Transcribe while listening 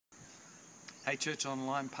Hey Church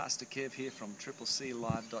Online, Pastor Kev here from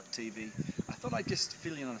CCClive.tv. I thought I'd just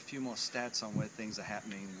fill in on a few more stats on where things are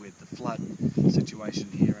happening with the flood situation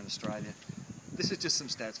here in Australia. This is just some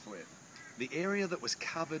stats for you. The area that was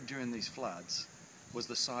covered during these floods was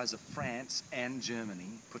the size of France and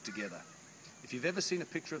Germany put together. If you've ever seen a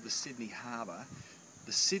picture of the Sydney Harbour,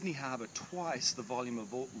 twice the volume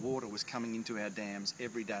of water was coming into our dams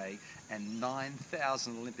every day, and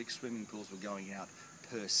 9,000 Olympic swimming pools were going out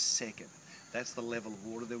per second. That's the level of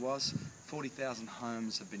water there was. 40,000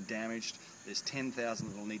 homes have been damaged. There's 10,000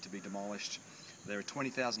 that will need to be demolished. There are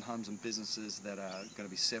 20,000 homes and businesses that are going to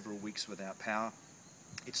be several weeks without power.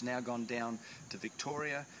 It's now gone down to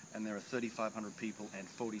Victoria, and there are 3,500 people and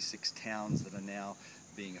 46 towns that are now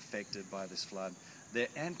being affected by this flood. They're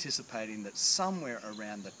anticipating that somewhere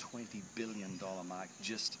around the $20 billion mark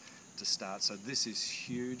just to start. So this is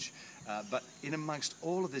huge. But in amongst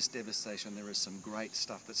all of this devastation, there is some great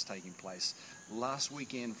stuff that's taking place. Last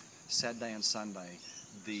weekend, Saturday and Sunday,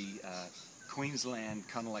 the Queensland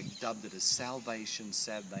kind of like dubbed it as Salvation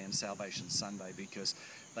Saturday and Salvation Sunday, because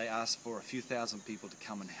they asked for a few thousand people to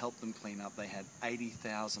come and help them clean up. They had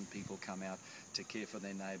 80,000 people come out to care for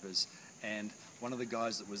their neighbours. And one of the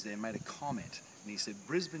guys that was there made a comment, and he said,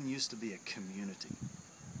 Brisbane used to be a community,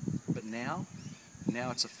 but now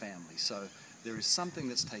it's a family. So there is something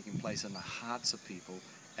that's taking place in the hearts of people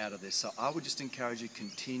out of this. So I would just encourage you,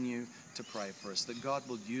 continue to pray for us, that God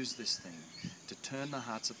will use this thing to turn the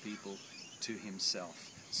hearts of people to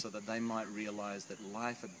Himself, so that they might realize that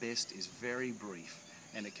life at best is very brief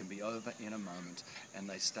and it can be over in a moment, and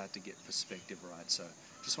they start to get perspective right. So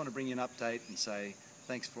just want to bring you an update and say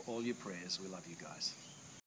thanks for all your prayers. We love you guys.